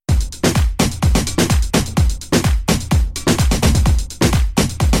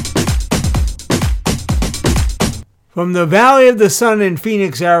From the Valley of the Sun in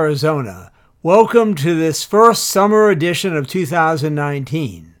Phoenix, Arizona, welcome to this first summer edition of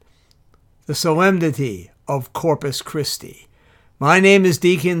 2019, the Solemnity of Corpus Christi. My name is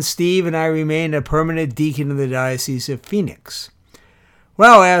Deacon Steve, and I remain a permanent deacon of the Diocese of Phoenix.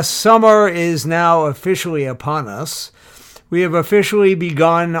 Well, as summer is now officially upon us, we have officially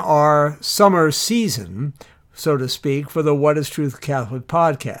begun our summer season, so to speak, for the What is Truth Catholic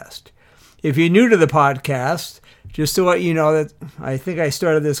podcast. If you're new to the podcast, just to let you know that I think I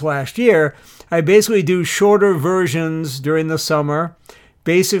started this last year, I basically do shorter versions during the summer,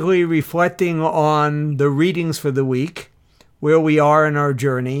 basically reflecting on the readings for the week, where we are in our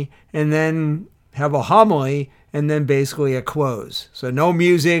journey, and then have a homily, and then basically a close. So no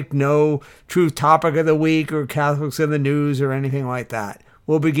music, no truth topic of the week or Catholics in the news or anything like that.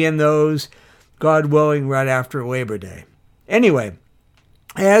 We'll begin those, God willing, right after Labor Day. Anyway,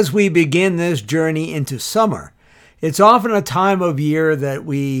 as we begin this journey into summer, it's often a time of year that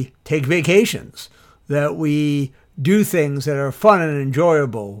we take vacations, that we do things that are fun and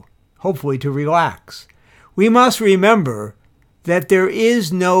enjoyable, hopefully to relax. We must remember that there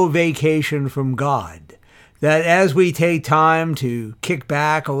is no vacation from God, that as we take time to kick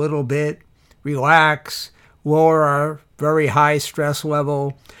back a little bit, relax, lower our very high stress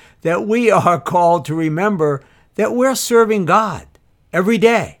level, that we are called to remember that we're serving God every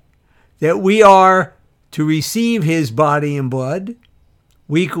day, that we are to receive his body and blood,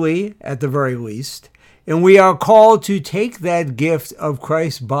 weekly at the very least, and we are called to take that gift of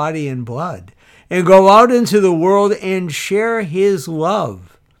Christ's body and blood and go out into the world and share his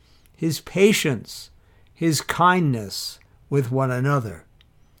love, his patience, his kindness with one another.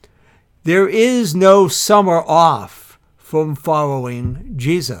 There is no summer off from following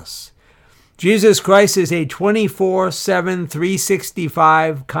Jesus. Jesus Christ is a 24/7,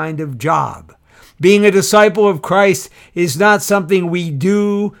 365 kind of job. Being a disciple of Christ is not something we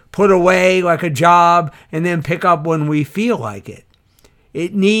do, put away like a job, and then pick up when we feel like it.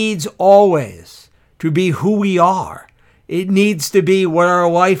 It needs always to be who we are. It needs to be what our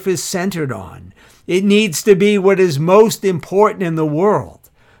life is centered on. It needs to be what is most important in the world.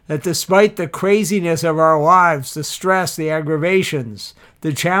 That despite the craziness of our lives, the stress, the aggravations,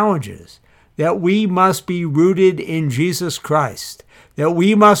 the challenges, that we must be rooted in Jesus Christ. That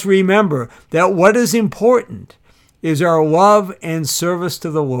we must remember that what is important is our love and service to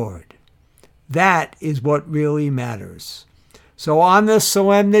the Lord. That is what really matters. So on this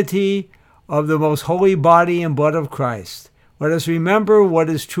solemnity of the most holy body and blood of Christ, let us remember what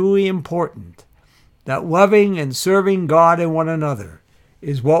is truly important, that loving and serving God and one another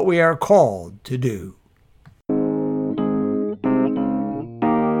is what we are called to do.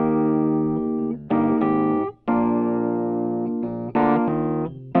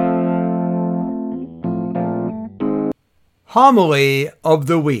 Homily of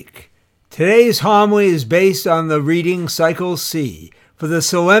the Week. Today's homily is based on the reading Cycle C for the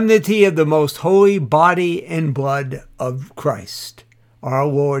solemnity of the most holy body and blood of Christ, our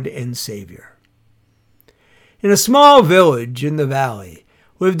Lord and Savior. In a small village in the valley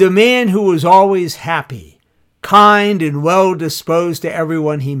lived a man who was always happy, kind, and well-disposed to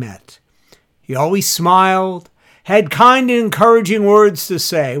everyone he met. He always smiled, had kind and encouraging words to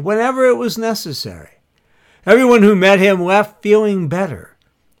say whenever it was necessary. Everyone who met him left feeling better,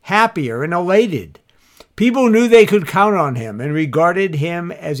 happier, and elated. People knew they could count on him and regarded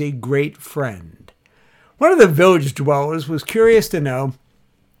him as a great friend. One of the village dwellers was curious to know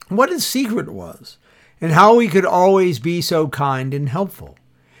what his secret was and how he could always be so kind and helpful.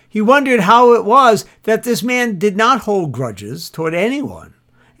 He wondered how it was that this man did not hold grudges toward anyone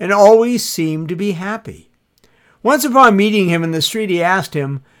and always seemed to be happy. Once upon meeting him in the street, he asked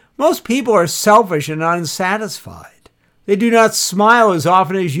him, "Most people are selfish and unsatisfied. They do not smile as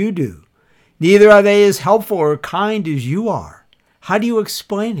often as you do. Neither are they as helpful or kind as you are. How do you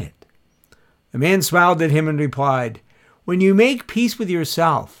explain it?" The man smiled at him and replied, "When you make peace with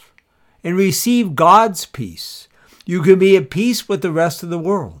yourself and receive God's peace, you can be at peace with the rest of the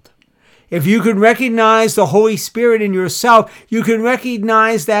world. If you can recognize the Holy Spirit in yourself, you can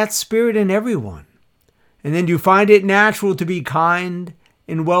recognize that Spirit in everyone. And then you find it natural to be kind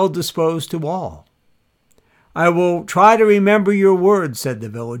and well-disposed to all." "I will try to remember your words," said the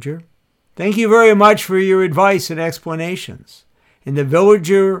villager. "Thank you very much for your advice and explanations." And the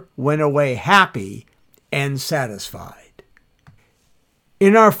villager went away happy and satisfied.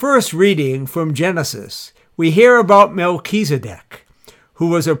 In our first reading from Genesis, we hear about Melchizedek, who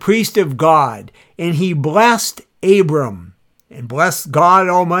was a priest of God, and he blessed Abram and blessed God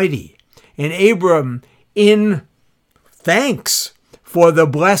Almighty. And Abram, in thanks for the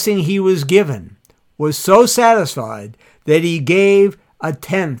blessing he was given, was so satisfied that he gave a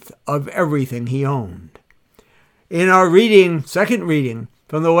tenth of everything he owned. In our second reading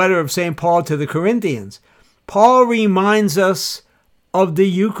from the letter of St. Paul to the Corinthians, Paul reminds us of the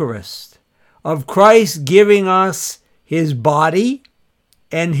Eucharist, of Christ giving us his body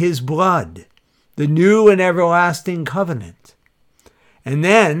and his blood, the new and everlasting covenant. And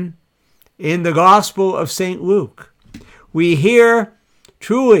then, in the Gospel of St. Luke, we hear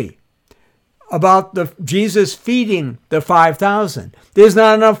truly about Jesus feeding the 5,000. There's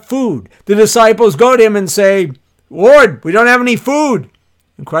not enough food. The disciples go to him and say, "Lord, we don't have any food."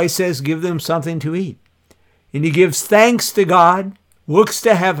 And Christ says, "Give them something to eat." And he gives thanks to God, looks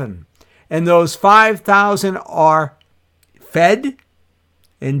to heaven, and those 5,000 are fed,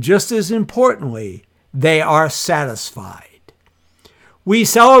 and just as importantly, they are satisfied. We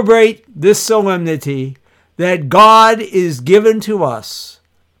celebrate this solemnity that God is given to us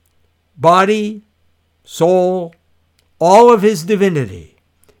body, soul, all of his divinity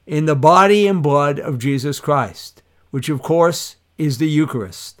in the body and blood of Jesus Christ, which of course is the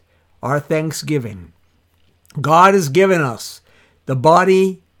Eucharist, our thanksgiving. God has given us the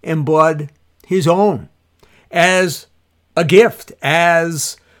body and blood, his own, as a gift,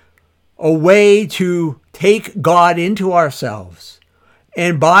 as a way to take God into ourselves,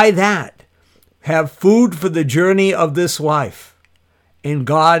 and by that have food for the journey of this life, and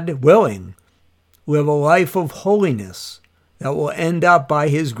God willing, live a life of holiness that will end up by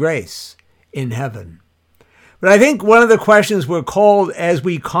his grace in heaven. But I think one of the questions we're called as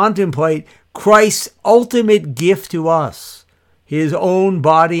we contemplate Christ's ultimate gift to us, his own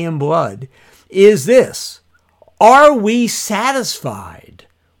body and blood, is this: are we satisfied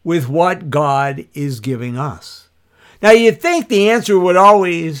with what God is giving us? Now, you'd think the answer would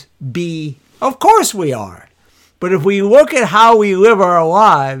always be, of course we are. But if we look at how we live our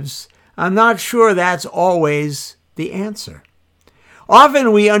lives, I'm not sure that's always the answer.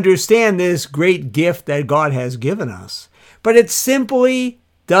 Often we understand this great gift that God has given us, but it simply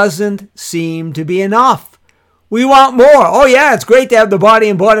doesn't seem to be enough. We want more. Oh yeah, it's great to have the body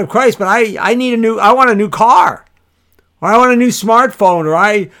and blood of Christ, but I want a new car, or I want a new smartphone, or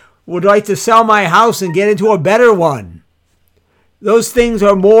I would like to sell my house and get into a better one. Those things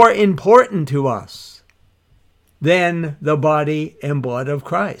are more important to us than the body and blood of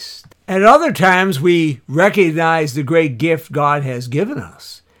Christ. At other times, we recognize the great gift God has given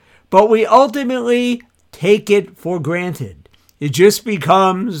us, but we ultimately take it for granted. It just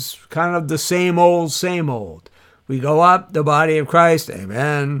becomes kind of the same old, same old. We go up, the body of Christ,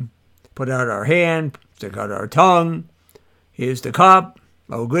 amen, put out our hand, stick out our tongue, here's the cup,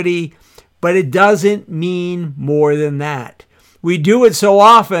 oh goody, but it doesn't mean more than that. We do it so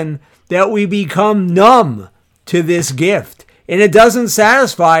often that we become numb to this gift, and it doesn't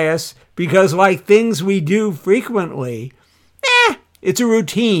satisfy us because, like things we do frequently, it's a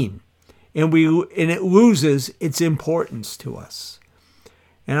routine, and it loses its importance to us.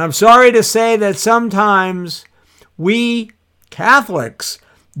 And I'm sorry to say that sometimes we Catholics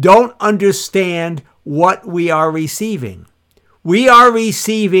don't understand what we are receiving. We are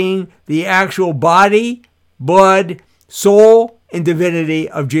receiving the actual body, blood, soul, and divinity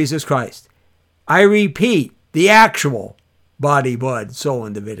of Jesus Christ. I repeat, the actual body, blood, soul,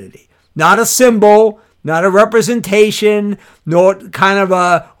 and divinity. Not a symbol, not a representation, not kind of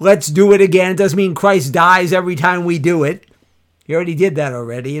a let's do it again. It doesn't mean Christ dies every time we do it. He already did that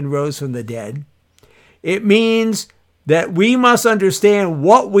already and rose from the dead. It means that we must understand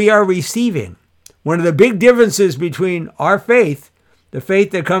what we are receiving. One of the big differences between our faith, the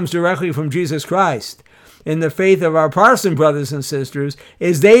faith that comes directly from Jesus Christ, and the faith of our Protestant brothers and sisters,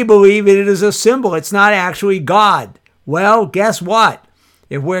 is they believe it is a symbol. It's not actually God. Well, guess what?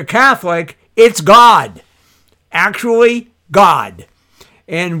 If we're Catholic, it's God. Actually, God.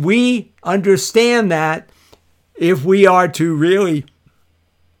 And we understand that if we are to really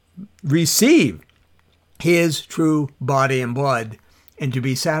receive his true body and blood and to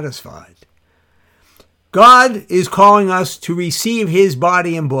be satisfied. God is calling us to receive his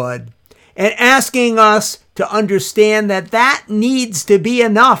body and blood and asking us to understand that that needs to be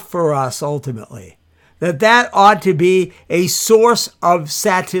enough for us ultimately. That ought to be a source of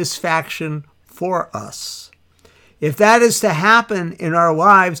satisfaction for us. If that is to happen in our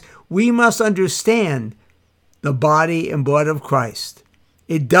lives, we must understand the body and blood of Christ.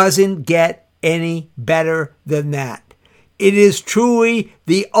 It doesn't get any better than that. It is truly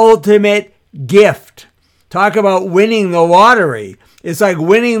the ultimate gift. Talk about winning the lottery. It's like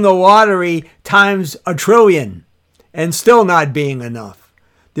winning the lottery times 1 trillion and still not being enough.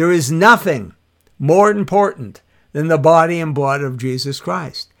 There is nothing more important than the body and blood of Jesus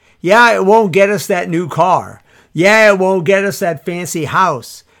Christ. Yeah, it won't get us that new car. Yeah, it won't get us that fancy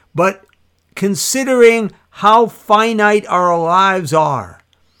house. But considering how finite our lives are,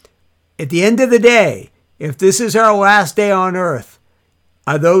 at the end of the day, if this is our last day on earth,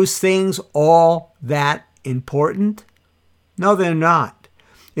 are those things all that important? No, they're not.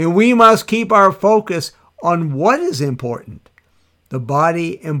 And we must keep our focus on what is important, the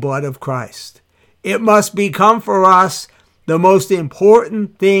body and blood of Christ. It must become for us the most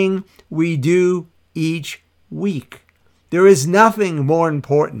important thing we do each week. There is nothing more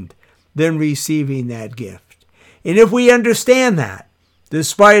important than receiving that gift. And if we understand that,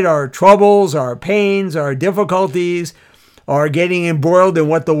 despite our troubles, our pains, our difficulties, or getting embroiled in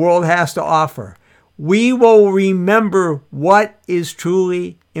what the world has to offer, we will remember what is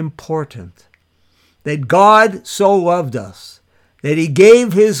truly important. That God so loved us, that he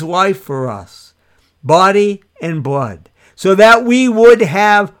gave his life for us, body and blood, so that we would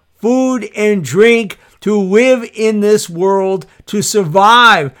have food and drink to live in this world, to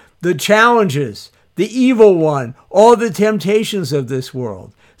survive the challenges, the evil one, all the temptations of this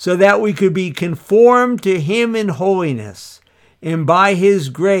world, so that we could be conformed to him in holiness, and by his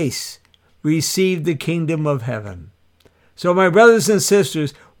grace receive the kingdom of heaven. So my brothers and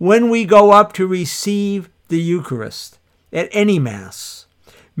sisters, when we go up to receive the Eucharist at any Mass,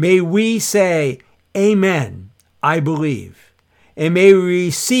 may we say, Amen, I believe, and may we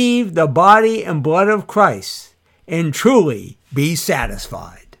receive the body and blood of Christ and truly be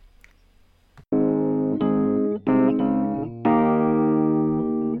satisfied.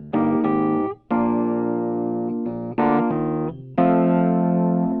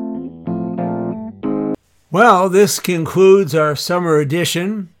 Well, this concludes our summer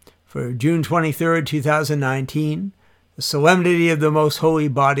edition for June 23rd, 2019, the Solemnity of the Most Holy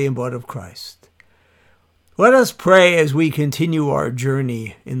Body and Blood of Christ. Let us pray as we continue our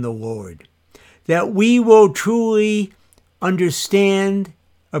journey in the Lord, that we will truly understand,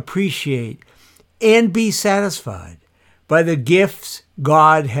 appreciate, and be satisfied by the gifts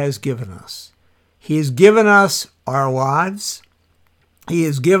God has given us. He has given us our lives. He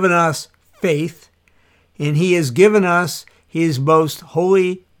has given us faith. And he has given us his most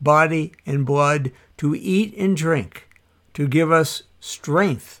holy body and blood to eat and drink, to give us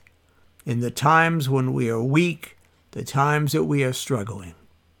strength in the times when we are weak, the times that we are struggling.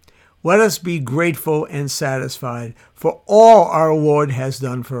 Let us be grateful and satisfied for all our Lord has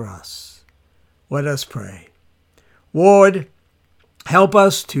done for us. Let us pray. Lord, help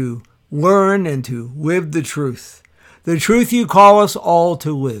us to learn and to live the truth you call us all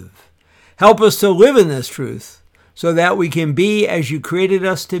to live. Help us to live in this truth so that we can be as you created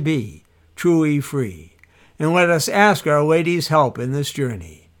us to be, truly free. And let us ask Our Lady's help in this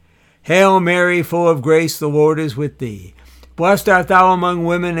journey. Hail Mary, full of grace, the Lord is with thee. Blessed art thou among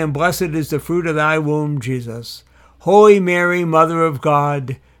women, and blessed is the fruit of thy womb, Jesus. Holy Mary, Mother of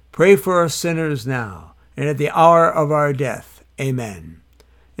God, pray for us sinners now and at the hour of our death. Amen.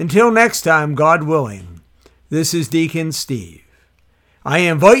 Until next time, God willing, this is Deacon Steve. I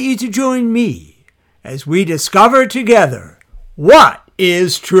invite you to join me as we discover together what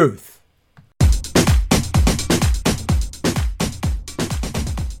is truth.